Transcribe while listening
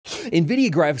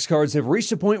Nvidia graphics cards have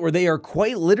reached a point where they are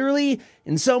quite literally,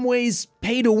 in some ways,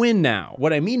 pay to win now.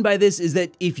 What I mean by this is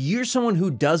that if you're someone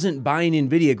who doesn't buy an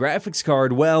Nvidia graphics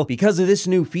card, well, because of this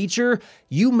new feature,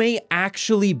 you may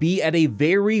actually be at a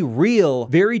very real,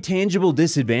 very tangible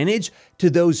disadvantage to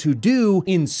those who do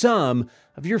in some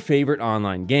of your favorite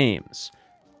online games.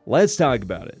 Let's talk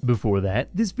about it. Before that,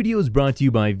 this video is brought to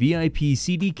you by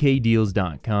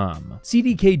VIPCDKdeals.com.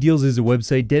 CDK Deals is a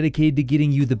website dedicated to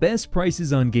getting you the best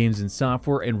prices on games and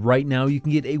software, and right now you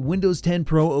can get a Windows 10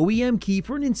 Pro OEM key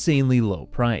for an insanely low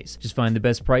price. Just find the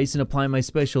best price and apply my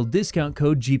special discount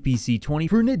code GPC20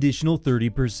 for an additional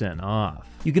 30% off.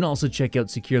 You can also check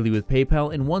out securely with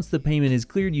PayPal, and once the payment is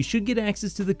cleared, you should get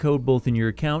access to the code both in your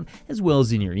account as well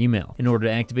as in your email. In order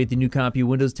to activate the new copy of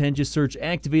Windows 10, just search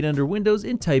Activate under Windows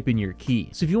and type in your key.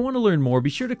 So if you want to learn more, be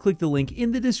sure to click the link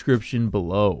in the description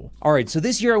below. Alright, so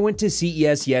this year I went to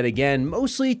CES yet again,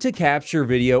 mostly to capture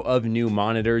video of new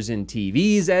monitors and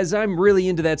TVs, as I'm really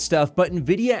into that stuff, but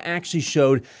Nvidia actually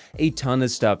showed a ton of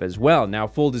stuff as well. Now,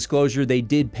 full disclosure, they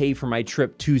did pay for my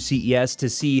trip to CES to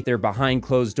see their behind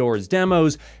closed doors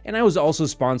demos, and I was also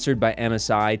sponsored by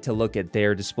MSI to look at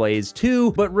their displays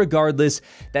too, but regardless,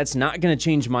 that's not going to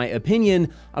change my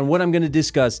opinion on what I'm going to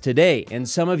discuss today. And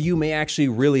some of you may actually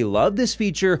really love this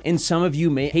feature, and some of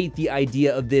you may hate the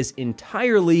idea of this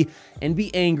entirely and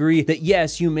be angry that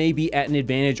yes, you may be at an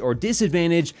advantage or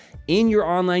disadvantage in your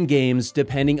online games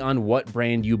depending on what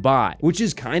brand you buy, which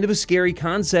is kind of a scary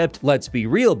concept, let's be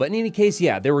real. But in any case,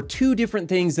 yeah, there were two different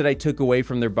things that I took away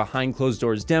from their behind closed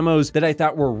doors demos that I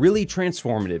thought were really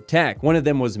transformative tech. One of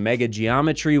them was Mega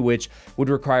Geometry, which would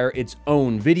require its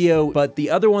own video, but the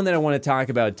other one that I want to talk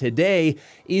about today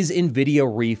is Nvidia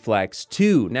Reflex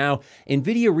 2. Now,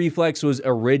 Nvidia Reflex was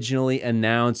originally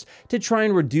announced to try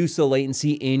and reduce the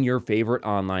latency in your favorite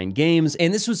online games,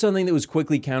 and this was something that was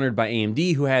quickly countered by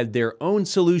AMD, who had their own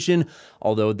solution,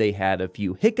 although they had a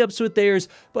few hiccups with theirs,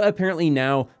 but apparently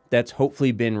now that's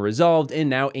hopefully been resolved, and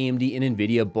now AMD and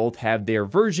Nvidia both have their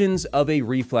versions of a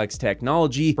reflex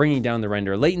technology, bringing down the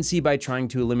render latency by trying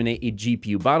to eliminate a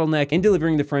GPU bottleneck and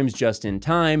delivering the frames just in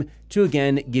time to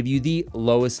again give you the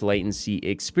lowest latency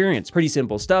experience. Pretty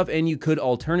simple stuff, and you could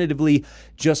alternatively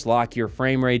just lock your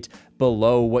frame rate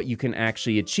below what you can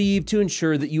actually achieve to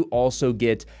ensure that you also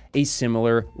get a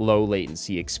similar low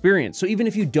latency experience. So even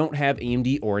if you don't have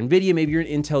AMD or Nvidia, maybe you're an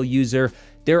Intel user,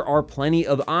 there are plenty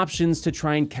of options to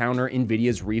try and counter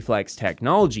Nvidia's Reflex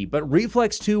technology. But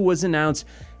Reflex 2 was announced,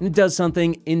 and it does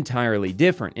something entirely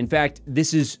different. In fact,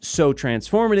 this is so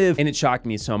transformative, and it shocked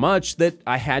me so much that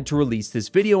I had to release this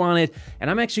video on it,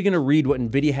 and I'm actually going to read what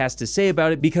Nvidia has to say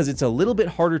about it because it's a little bit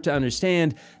harder to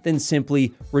understand than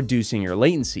simply reducing your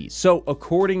latency. So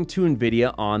according to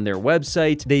Nvidia on their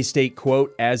website, they state,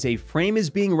 quote, "As a frame is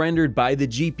being rendered by the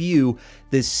GPU,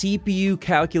 the CPU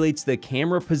calculates the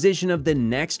camera position of the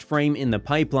next frame in the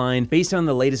pipeline based on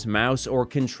the latest mouse or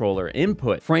controller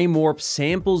input. Frame warp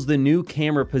samples the new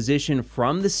camera position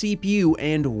from the CPU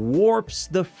and warps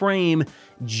the frame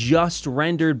just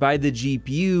rendered by the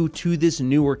GPU to this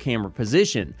newer camera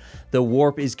position. The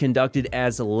warp is conducted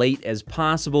as late as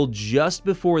possible, just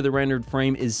before the rendered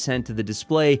frame is sent to the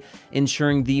display,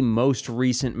 ensuring the most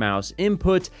recent mouse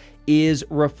input is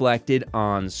reflected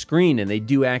on screen." And they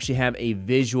do actually have a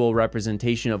visual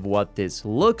representation of what this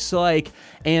looks like.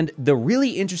 And the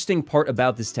really interesting part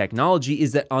about this technology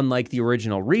is that unlike the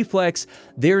original Reflex,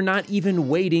 they're not even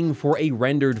waiting for a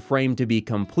rendered frame to be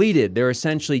completed. They're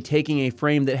essentially taking a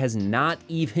frame that has not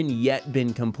even yet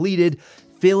been completed,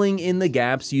 filling in the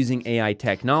gaps using AI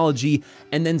technology,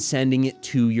 and then sending it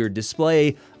to your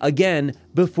display, again,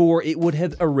 before it would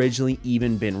have originally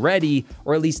even been ready,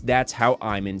 or at least that's how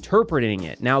I'm interpreting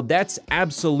it. Now, that's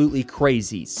absolutely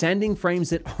crazy, sending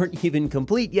frames that aren't even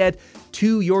complete yet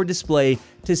to your display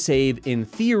to save, in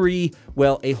theory,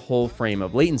 well, a whole frame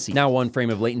of latency. Now, one frame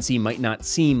of latency might not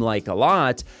seem like a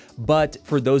lot, but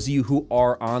for those of you who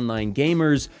are online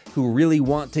gamers who really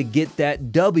want to get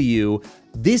that W,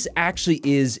 this actually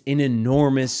is an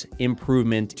enormous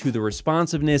improvement to the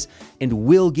responsiveness and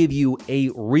will give you a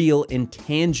real and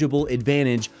tangible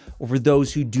advantage over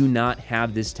those who do not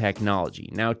have this technology.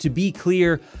 Now, to be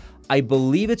clear, I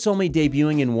believe it's only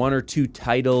debuting in 1 or 2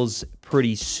 titles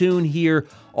pretty soon here,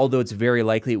 although it's very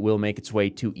likely it will make its way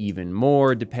to even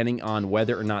more, depending on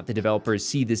whether or not the developers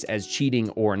see this as cheating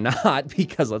or not,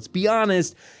 because let's be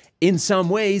honest, In some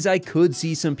ways, I could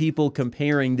see some people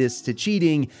comparing this to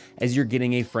cheating, as you're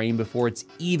getting a frame before it's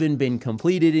even been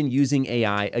completed and using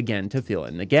AI again to fill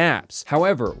in the gaps.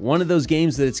 However, one of those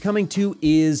games that it's coming to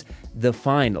is the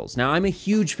finals. Now, I'm a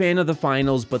huge fan of the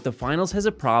finals, but the finals has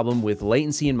a problem with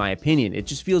latency in my opinion. It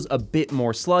just feels a bit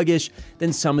more sluggish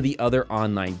than some of the other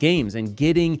online games, and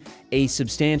getting a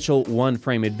substantial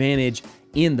 1-frame advantage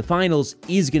in the finals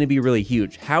is going to be really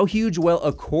huge. How huge? Well,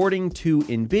 according to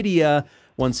Nvidia,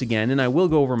 once again, and I will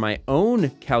go over my own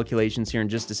calculations here in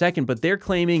just a second, but they're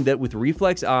claiming that with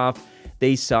Reflex off,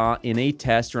 they saw in a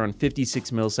test around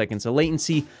 56 milliseconds of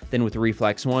latency, then with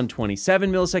Reflex 1,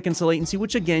 27 milliseconds of latency,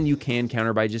 which again, you can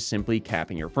counter by just simply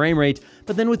capping your frame rate.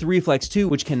 But then with Reflex 2,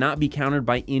 which cannot be countered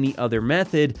by any other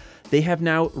method, they have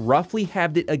now roughly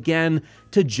halved it again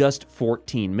to just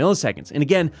 14 milliseconds. And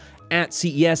again, at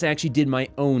CES, I actually did my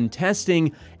own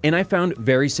testing, and I found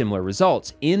very similar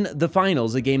results. In the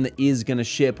finals, a game that is going to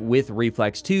ship with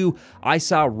Reflex 2, I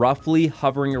saw roughly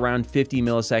hovering around 50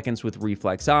 milliseconds with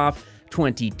Reflex off,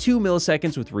 22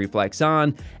 milliseconds with Reflex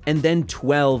on, and then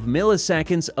 12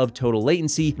 milliseconds of total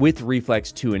latency with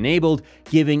Reflex 2 enabled,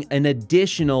 giving an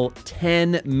additional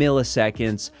 10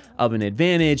 milliseconds of an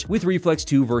advantage with Reflex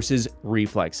 2 versus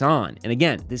Reflex on. And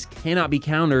again, this cannot be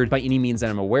countered by any means that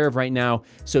I'm aware of right now,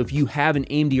 so if you have an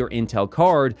AMD or Intel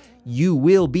card, you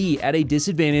will be at a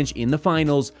disadvantage in the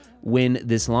finals when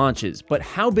this launches. But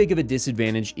how big of a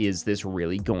disadvantage is this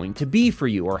really going to be for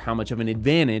you, or how much of an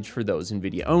advantage for those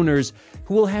Nvidia owners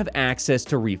who will have access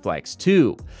to Reflex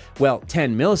 2? Well,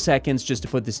 10 milliseconds, just to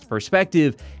put this in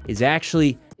perspective, is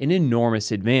actually an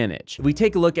enormous advantage. If we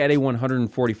take a look at a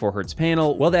 144 Hz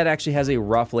panel, well, that actually has a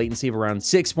rough latency of around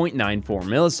 6.94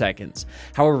 milliseconds.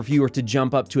 However, if you were to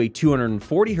jump up to a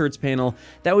 240 Hz panel,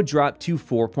 that would drop to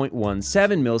 4.17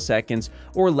 milliseconds,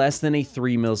 or less than a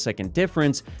 3 millisecond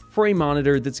difference for a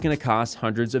monitor that's going to cost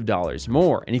hundreds of dollars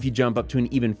more. And if you jump up to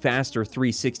an even faster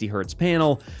 360 Hz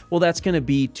panel, well, that's going to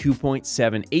be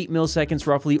 2.78 milliseconds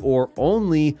roughly, or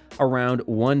only around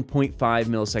 1.5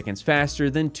 milliseconds faster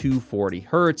than 240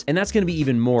 Hz. And that's going to be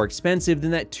even more expensive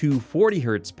than that 240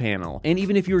 Hz panel. And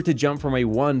even if you were to jump from a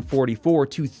 144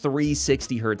 to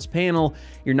 360 Hz panel,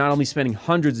 you're not only spending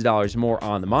hundreds of dollars more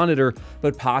on the monitor,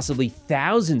 but possibly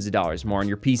thousands of dollars more on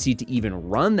your PC to even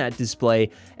run that display.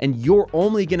 And you're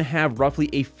only going to have roughly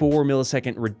a 4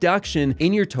 millisecond reduction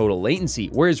in your total latency,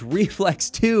 whereas Reflex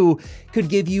 2 could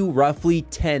give you roughly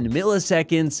 10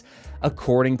 milliseconds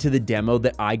according to the demo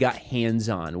that I got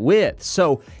hands-on with.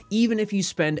 So even if you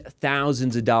spend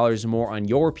thousands of dollars more on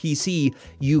your PC,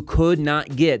 you could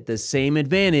not get the same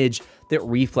advantage that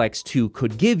Reflex 2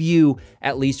 could give you,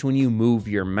 at least when you move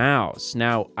your mouse.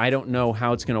 Now, I don't know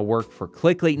how it's going to work for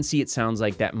click latency. It sounds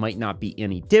like that might not be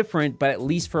any different, but at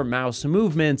least for mouse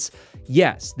movements,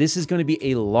 yes, this is going to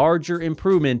be a larger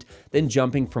improvement than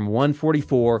jumping from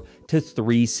 144 to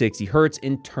 360 Hz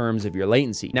in terms of your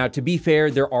latency. Now, to be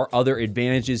fair, there are other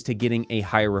advantages to getting a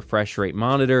higher refresh rate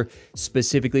monitor.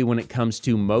 Specifically, when it comes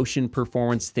to motion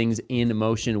performance, things in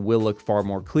motion will look far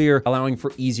more clear, allowing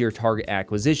for easier target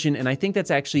acquisition. And I think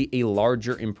that's actually a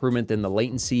larger improvement than the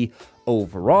latency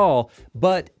overall,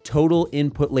 but total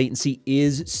input latency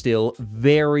is still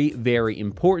very, very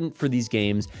important for these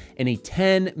games, and a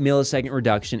 10 millisecond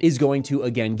reduction is going to,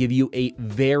 again, give you a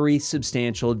very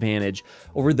substantial advantage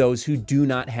over those who do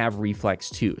not have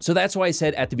Reflex 2. So that's why I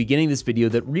said at the beginning of this video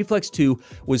that Reflex 2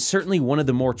 was certainly one of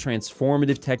the more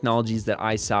transformative technologies that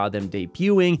I saw them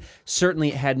debuting. Certainly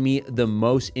it had me the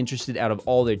most interested out of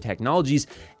all their technologies,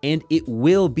 and it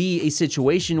will be a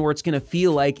situation where it's going to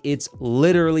feel like it's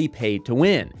literally pay to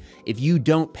win. If you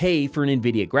don't pay for an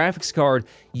Nvidia graphics card,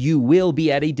 you will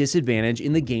be at a disadvantage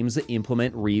in the games that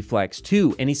implement Reflex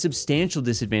 2, and a substantial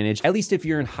disadvantage, at least if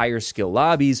you're in higher skill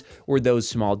lobbies, where those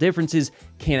small differences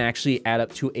can actually add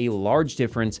up to a large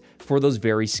difference for those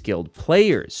very skilled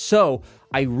players. So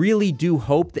I really do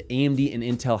hope that AMD and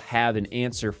Intel have an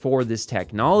answer for this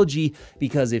technology,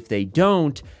 because if they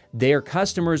don't, their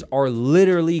customers are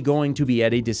literally going to be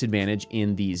at a disadvantage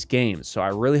in these games. So I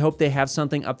really hope they have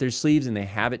something up their sleeves and they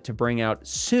have it to bring out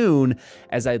soon,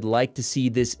 as I'd like to see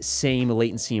this same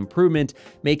latency improvement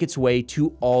make its way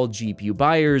to all GPU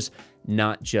buyers,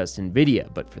 not just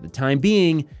Nvidia. But for the time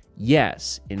being,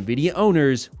 yes, Nvidia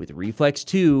owners with Reflex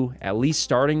 2, at least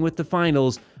starting with the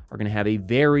finals, are going to have a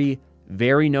very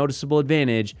noticeable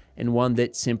advantage, and one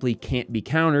that simply can't be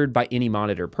countered by any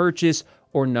monitor purchase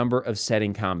or number of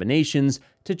setting combinations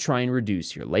to try and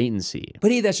reduce your latency.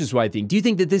 But hey, that's just what I think. Do you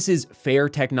think that this is fair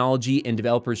technology and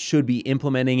developers should be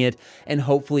implementing it, and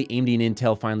hopefully AMD and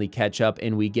Intel finally catch up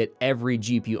and we get every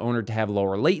GPU owner to have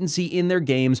lower latency in their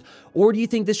games? Or do you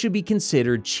think this should be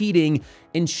considered cheating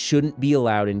and shouldn't be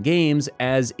allowed in games,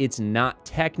 as it's not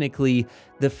technically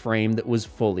the frame that was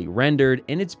fully rendered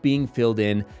and it's being filled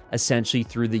in essentially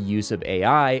through the use of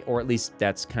AI, or at least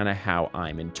that's kind of how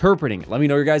I'm interpreting it? Let me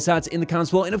know your guys' thoughts in the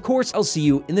comments below, and of course, I'll see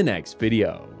you in the next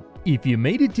video. If you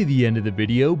made it to the end of the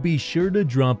video, be sure to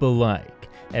drop a like.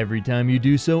 Every time you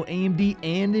do so, AMD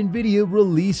and Nvidia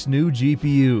release new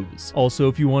GPUs. Also,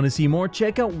 if you want to see more,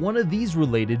 check out one of these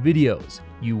related videos.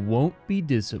 You won't be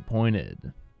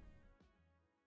disappointed.